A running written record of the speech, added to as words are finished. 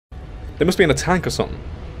They must be in a tank or something.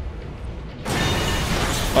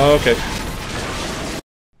 Oh, okay.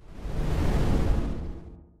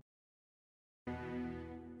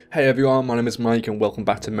 Hey everyone, my name is Mike and welcome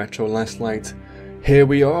back to Metro Last Light. Here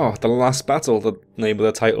we are, the last battle, the name of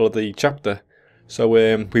the title of the chapter. So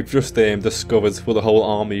we've just discovered, for the whole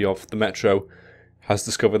army of the Metro has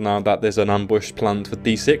discovered now that there's an ambush planned for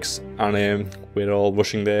D6, and we're all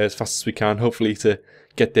rushing there as fast as we can, hopefully to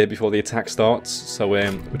get there before the attack starts. So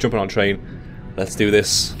we're jumping on a train. Let's do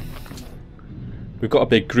this. We've got a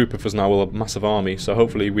big group of us now with a massive army, so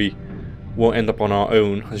hopefully we won't end up on our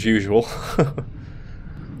own as usual.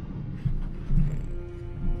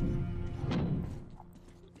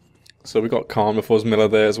 So we got Karma Fuzz Miller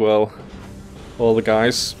there as well. All the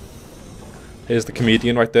guys. Here's the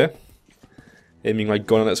comedian right there, aiming like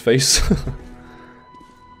gun at its face.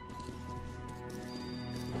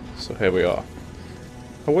 So here we are.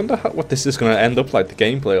 I wonder what this is going to end up like, the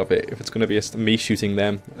gameplay of it. If it's going to be me shooting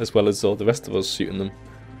them as well as all the rest of us shooting them.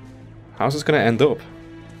 How's this going to end up?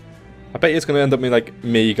 I bet it's going to end up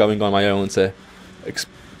me going on my own to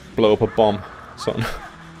blow up a bomb or something.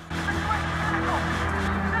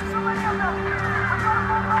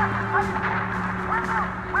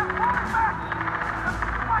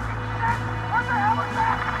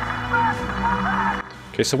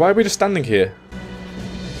 Okay, so why are we just standing here?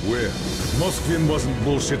 Well, Moskvin wasn't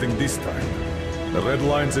bullshitting this time. The red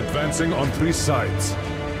line's advancing on 3 sides.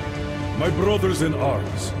 My brothers in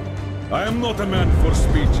arms, I am not a man for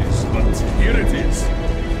speeches, but here it is.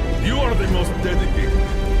 You are the most dedicated,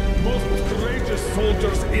 most courageous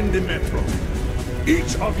soldiers in the Metro.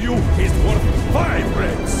 Each of you is worth 5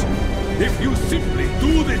 reds. If you simply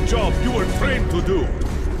do the job you were trained to do,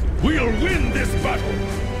 we'll win this battle.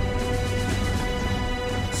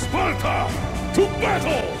 Sparta! To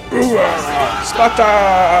battle!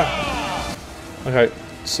 Sparta! Okay,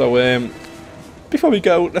 so before we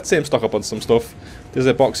go, let's stock up on some stuff. There's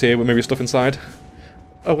a box here with maybe stuff inside.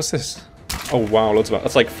 Oh, what's this? Oh wow, loads of that.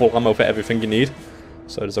 That's like full ammo for everything you need.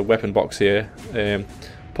 So there's a weapon box here.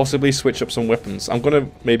 Possibly switch up some weapons. I'm gonna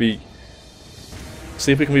maybe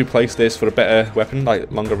see if we can replace this for a better weapon,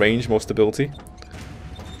 like longer range, more stability.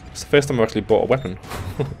 It's the first time I've actually bought a weapon.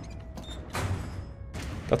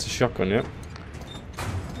 That's a shotgun, yeah.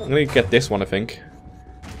 I'm gonna get this one, I think.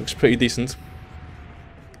 Looks pretty decent.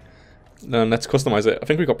 Then let's customize it. I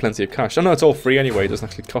think we've got plenty of cash. Oh no, it's all free anyway, it doesn't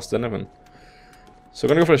actually cost anything. So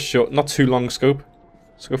we're gonna go for a short, not too long scope.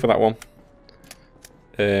 Let's go for that one.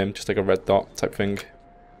 Just like a red dot type thing.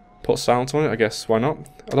 Put silence on it, I guess, why not?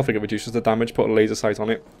 I don't think it reduces the damage, put a laser sight on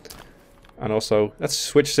it. And also, let's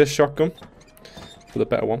switch this shotgun for the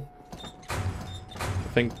better one.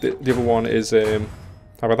 I think the other one is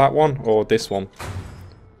either that one or this one.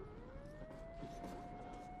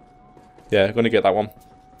 Yeah, I'm gonna get that one.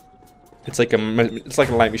 It's like a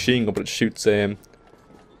light machine gun, but it shoots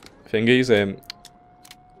thingies.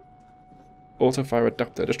 Auto fire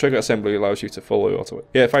adapter. This trigger assembly allows you to follow auto.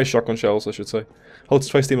 Yeah, fire shotgun shells, I should say. Holds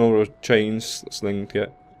twice the ammo of chains. Sling. Yeah.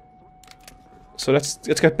 So let's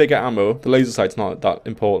get bigger ammo. The laser sight's not that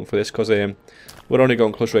important for this because we're only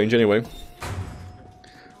going close range anyway.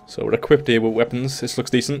 So we're equipped here with weapons. This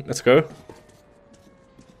looks decent. Let's go.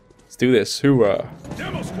 Let's do this. Hoorah!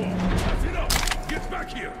 Demo squad, that's enough. Get back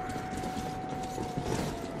here.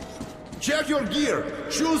 Check your gear.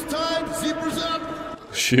 Shoes tied, zippers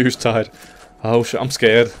up. Shoes tied. Oh shit! I'm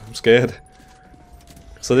scared. I'm scared.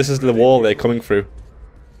 So this is the wall they're coming through.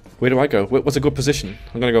 Where do I go? What's a good position?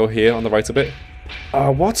 I'm gonna go here on the right a bit.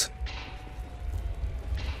 What?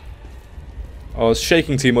 Oh, it's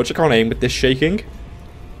shaking too much. I can't aim with this shaking.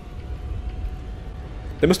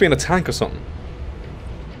 They must be in a tank or something.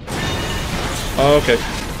 Oh, okay.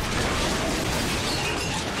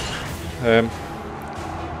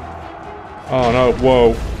 Oh no,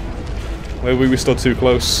 whoa. Maybe we stood too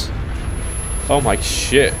close. Oh my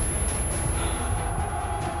shit.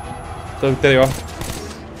 So, there you are.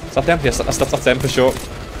 Is that them? Yes, that's them for sure.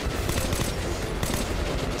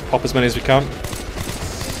 Let's pop as many as we can.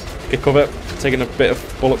 Get cover. Taking a bit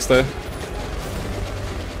of bullets there.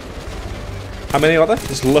 How many are there?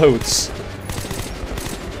 There's loads.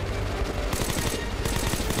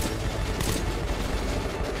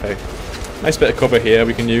 Okay. Nice bit of cover here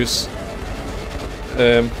we can use.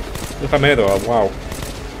 Look how many there are. Wow.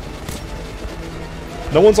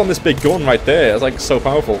 No one's on this big gun right there. It's like so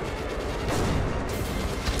powerful.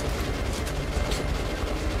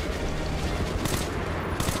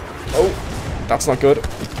 Oh, that's not good.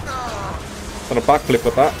 Done a backflip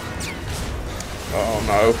with that. Oh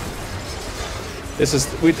no. This is.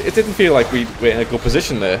 It didn't feel like we were in a good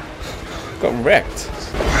position there. Got wrecked.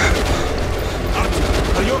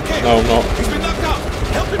 Artyom, are you okay? No, I'm not. He's been knocked out.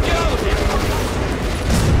 Help him get out of here.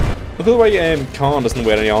 Look at the way Khan doesn't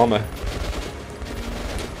wear any armor.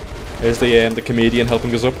 There's the comedian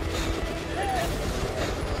helping us up.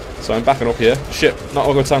 So I'm backing up here. Shit, not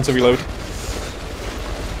a good time to reload.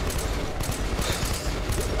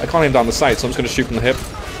 I can't aim down the sight, so I'm just going to shoot from the hip.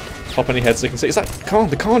 Pop any heads they can see. Is that Khan?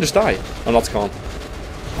 Did Khan just die? Oh, that's Khan.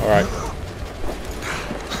 Alright.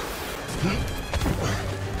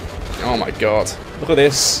 Oh my god. Look at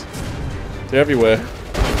this. They're everywhere.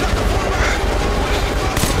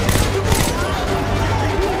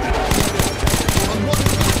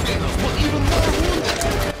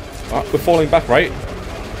 Ah, we're falling back, right?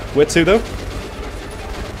 Where to, though?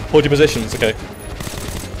 Hold your positions, okay.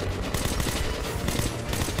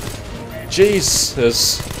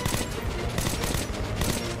 Jesus.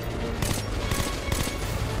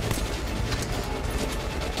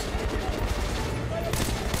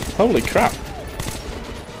 Holy crap.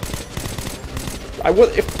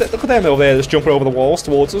 Look at them over there just jumping over the walls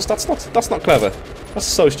towards us. That's not clever. That's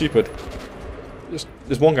so stupid.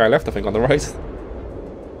 There's one guy left, I think, on the right.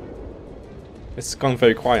 It's gone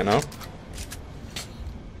very quiet now.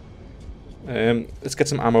 Let's get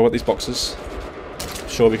some ammo at these boxes.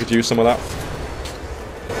 Sure, we could use some of that.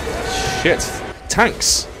 Shit.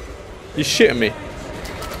 Tanks! You're shitting me.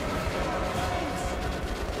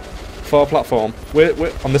 Far platform. We're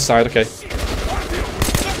on this side, okay.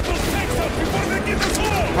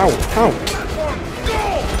 How?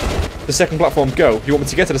 The second platform, go. You want me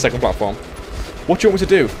to get to the second platform? What do you want me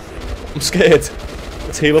to do? I'm scared.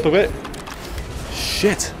 Let's heal up a bit.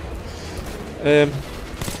 Shit.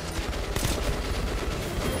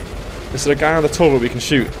 Is there a guy on the turret we can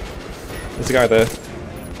shoot? There's a guy there.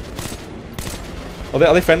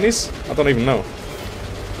 Are they friendlies? I don't even know.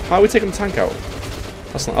 How are we taking the tank out?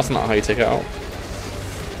 That's not how you take it out.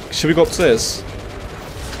 Should we go upstairs?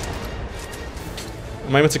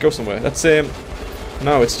 Am I meant to go somewhere? That's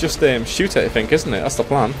no, it's just shoot it, I think, isn't it? That's the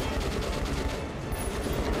plan.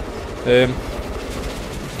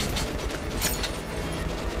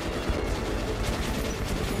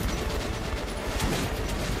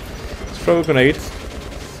 Let's throw a grenade.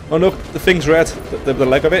 Oh no, the thing's red. The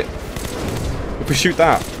leg of it. If we shoot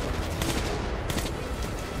that.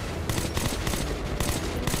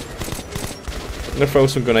 I'm gonna throw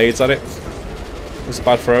some grenades at it. It's a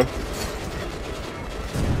bad throw.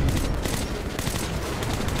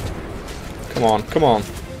 Come on, come on.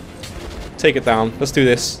 Take it down. Let's do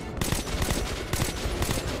this.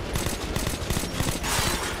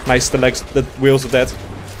 Nice, the wheels are dead.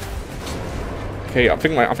 Okay, I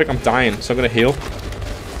think I'm dying, so I'm gonna heal.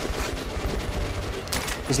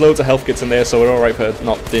 There's loads of health kits in there, so we're alright for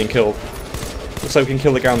not being killed. Looks like we can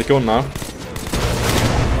kill the guy on the gun now.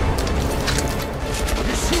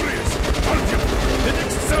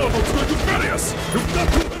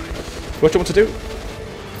 What do you want to do?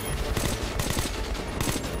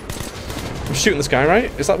 I'm shooting this guy,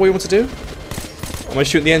 right? Is that what you want to do? Or am I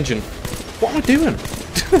shooting the engine? What am I doing?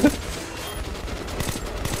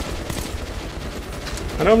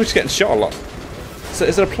 I know I'm just getting shot a lot. So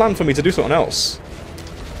is there a plan for me to do something else?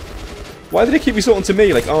 Why do they keep resorting to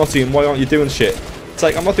me, like, Artyom, why aren't you doing shit? It's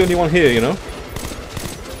like, I'm not the only one here, you know?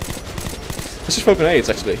 Let's just throw grenades,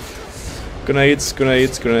 actually. Grenades,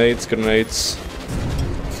 grenades, grenades, grenades.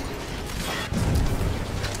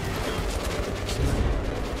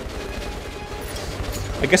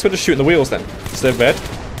 I guess we're just shooting the wheels then. So they're red.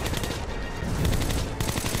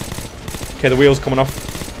 Okay, the wheel's coming off.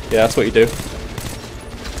 Yeah, that's what you do.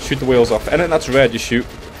 Shoot the wheels off. Anything that's red, you shoot.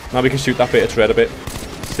 Now we can shoot that bit, it's red a bit.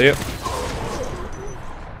 See it?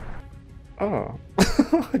 Oh.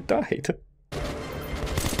 I died.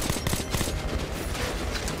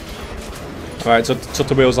 Alright, so took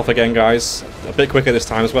the wheels off again, guys. A bit quicker this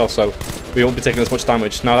time as well, so we won't be taking as much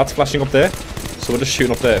damage. Now that's flashing up there, so we're just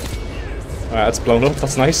shooting up there. Alright, that's blown up,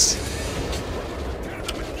 that's nice.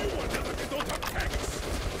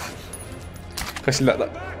 Actually,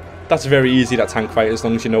 that's very easy, that tank fight, as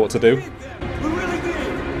long as you know what to do. We really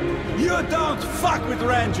did. You don't fuck with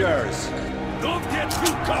Rangers. Don't get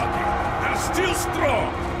too cocky. They're still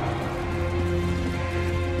strong.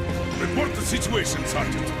 Report the situation,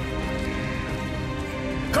 Sergeant.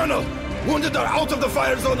 Colonel, wounded are out of the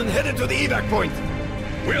fire zone and headed to the evac point.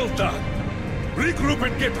 Well done. Regroup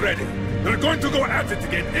and get ready. They're going to go at it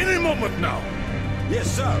again any moment now. Yes,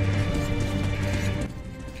 sir.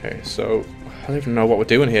 Okay, so I don't even know what we're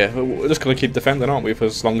doing here. We're just gonna keep defending, aren't we, for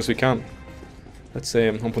as long as we can? Let's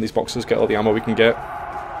hump on these boxes, get all the ammo we can get.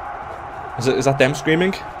 Is that them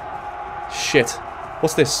screaming? Shit.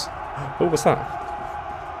 What's this? Oh, what's that?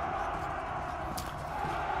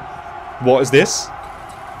 What is this?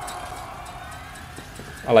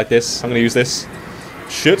 I like this. I'm gonna use this.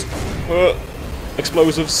 Shit.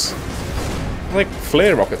 Explosives. I like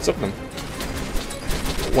flare rockets up them.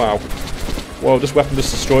 Wow. Whoa, this weapon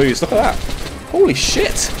just destroys. Look at that. Holy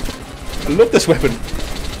shit. I love this weapon.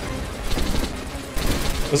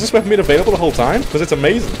 Has this weapon been available the whole time? Because it's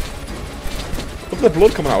amazing. Look at the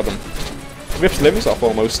blood coming out of them. It rips limbs off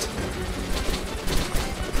almost.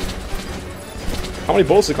 How many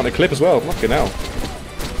bullets is it going to clip as well? Fucking hell.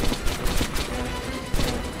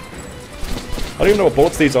 I don't even know what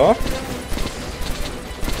bullets these are.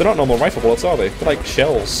 They're not normal rifle bullets, are they? They're like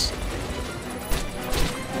shells.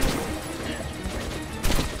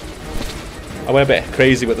 I went a bit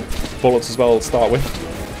crazy with the bullets as well to start with.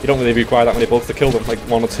 You don't really require that many bullets to kill them, like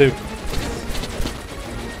 1 or 2.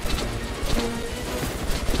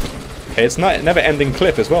 Okay, it's not a never-ending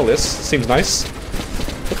clip as well, this. Seems nice.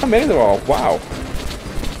 Look how many there are, wow.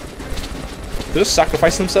 They're just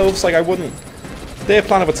sacrificing themselves, like I wouldn't... Their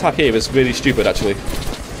plan of attack here is really stupid, actually. I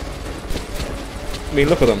mean,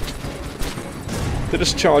 look at them. They're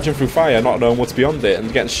just charging through fire, not knowing what's beyond it,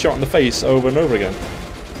 and getting shot in the face over and over again.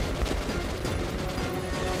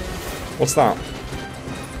 What's that?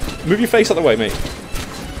 Move your face out of the way, mate.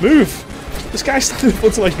 Move! This guy's standing in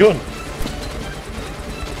front of my gun.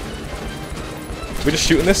 Are we just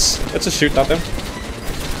shooting this? Let's just shoot that then.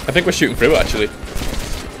 I think we're shooting through it, actually.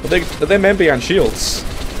 Are they men behind shields?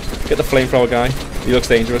 Get the flamethrower guy. He looks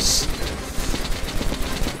dangerous.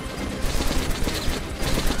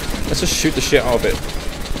 Let's just shoot the shit out of it.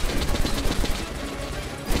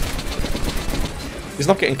 He's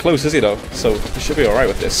not getting close, is he, though? So we should be alright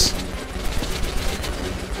with this.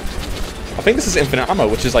 I think this is infinite ammo,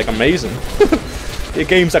 which is like amazing. Your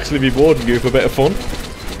game's actually rewarding you for a bit of fun.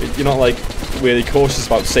 You're not like really cautious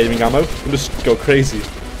about saving ammo. You can just go crazy.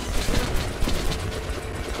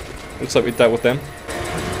 Looks like we dealt with them.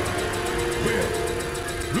 Well,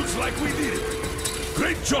 looks like we did it.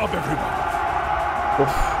 Great job, everybody. Oof.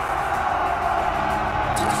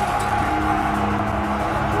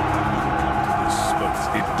 But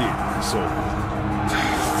it did, so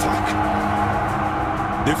fuck.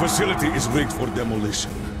 The facility is rigged for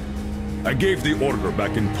demolition. I gave the order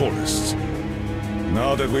back in Polis.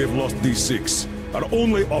 Now that we have lost D6, our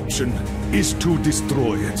only option is to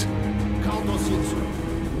destroy it. Count us in, sir.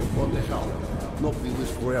 What the hell? Not be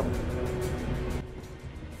this forever.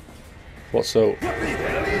 What so? What the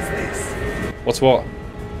hell is this? What's what?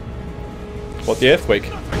 What, the earthquake?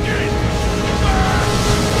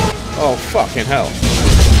 Oh, fucking hell.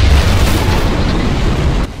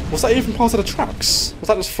 Was that even part of the tracks? Was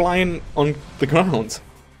that just flying on the ground?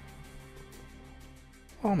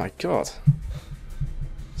 Oh my god.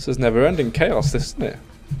 This is never-ending chaos, this, isn't it?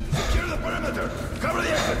 Secure the perimeter! Cover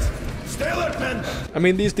the exits! Stay alert, men! I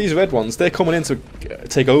mean, these red ones, they're coming in to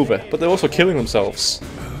take over, but they're also killing themselves.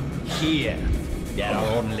 Here, there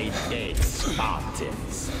are only dead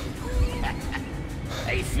Spartans.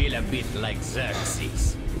 I feel a bit like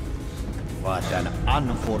Xerxes. What an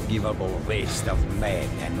unforgivable waste of men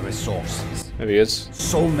and resources. There he is.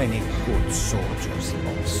 So many good soldiers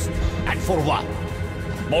lost. And for what?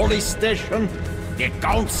 Molestation? The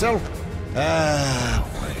council? Ah,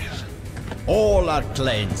 well. All are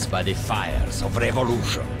cleansed by the fires of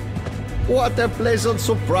revolution. What a pleasant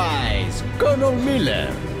surprise, Colonel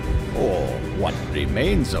Miller. Or what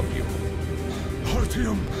remains of you.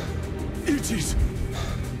 Artyom, it is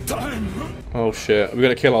time. Oh shit, we're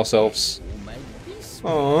gonna kill ourselves.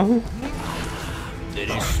 Aww. The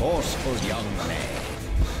resourceful young man.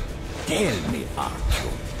 Tell me,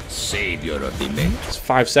 Artyom, savior of the Metro. It's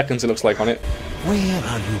 5 seconds it looks like on it. Where are you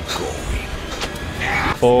going?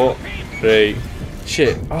 4, 3.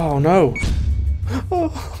 Shit. Oh no.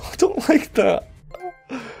 Oh, I don't like that.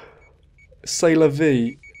 C'est la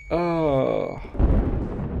vie. Oh.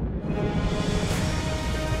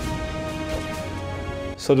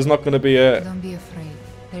 So there's not going to be a Don't be afraid.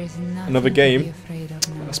 There is nothing another game, to be afraid of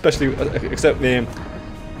now. especially except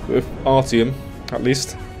with Artyom, at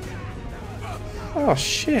least. Oh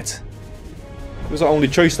shit! It was our only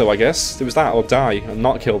choice, though. I guess it was that or die and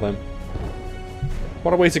not kill them.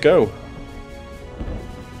 What a way to go!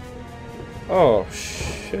 Oh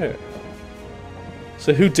shit!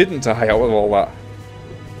 So who didn't die out of all that?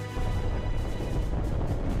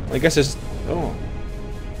 I guess it's oh.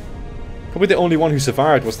 Probably the only one who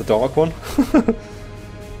survived was the dark one.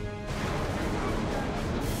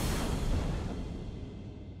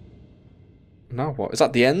 Now what? Is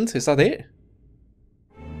that the end? Is that it?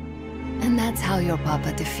 And that's how your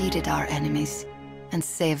papa defeated our enemies and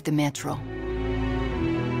saved the Metro.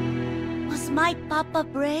 Was my papa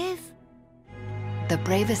brave? The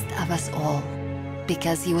bravest of us all,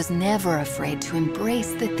 because he was never afraid to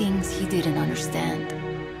embrace the things he didn't understand.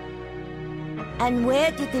 And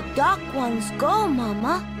where did the dark ones go,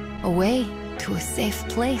 Mama? Away to a safe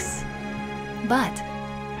place. But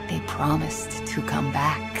they promised to come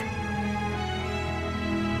back.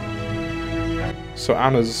 So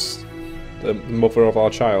Anna's the mother of our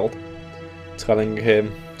child, telling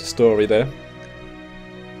him the story there.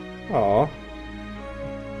 Aww.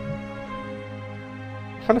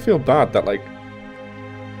 I kind of feel bad that, like,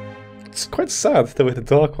 it's quite sad the way the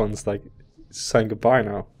Dark One's, like, saying goodbye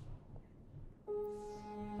now.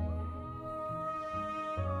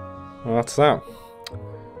 Well, that's that.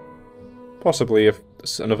 Possibly if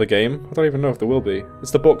it's another game. I don't even know if there will be.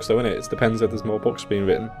 It's the books though, innit? It depends if there's more books being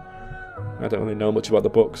written. I don't really know much about the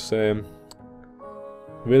books.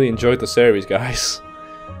 Really enjoyed the series, guys.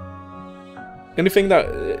 Anything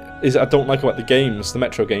that is I don't like about the games, the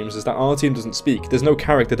Metro games, is that Artyom doesn't speak. There's no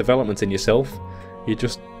character development in yourself. You're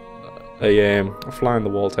just a fly on the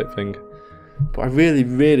wall type thing. But I really,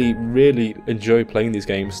 really, really enjoy playing these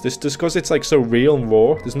games. Just because it's like so real and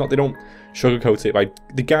raw. They don't sugarcoat it. Like,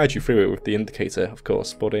 they guide you through it with the indicator, of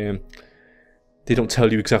course, but they don't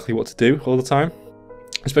tell you exactly what to do all the time.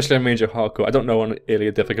 Especially on Major Hardcore. I don't know on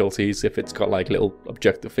earlier difficulties if it's got like little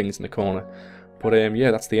objective things in the corner. But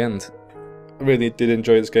yeah, that's the end. I really did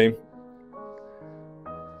enjoy this game.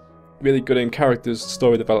 Really good in characters,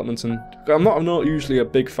 story development, and I'm not usually a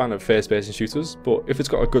big fan of first-person shooters, but if it's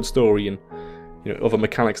got a good story and other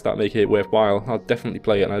mechanics that make it worthwhile, I'll definitely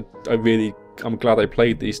play it. And I'm glad I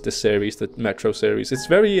played this series, the Metro series. It's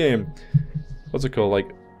very what's it called,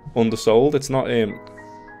 like undersold. It's not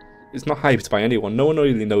hyped by anyone. No one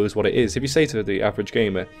really knows what it is. If you say to the average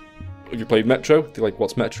gamer, "Have you played Metro?" They're like,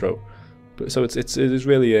 "What's Metro?" But so it is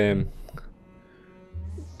really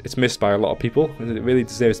it's missed by a lot of people, and it really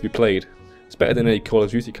deserves to be played. It's better than any Call of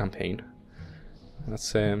Duty campaign.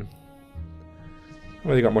 That's I haven't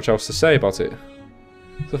really got much else to say about it.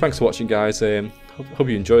 So thanks for watching, guys. Hope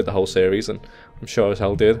you enjoyed the whole series, and I'm sure as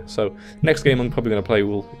hell did. So next game I'm probably going to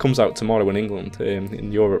play comes out tomorrow in England,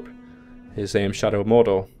 in Europe, is Shadow of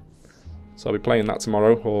Mordor. So I'll be playing that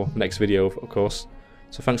tomorrow, or next video, of course.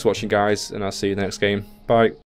 So thanks for watching, guys, and I'll see you in the next game. Bye.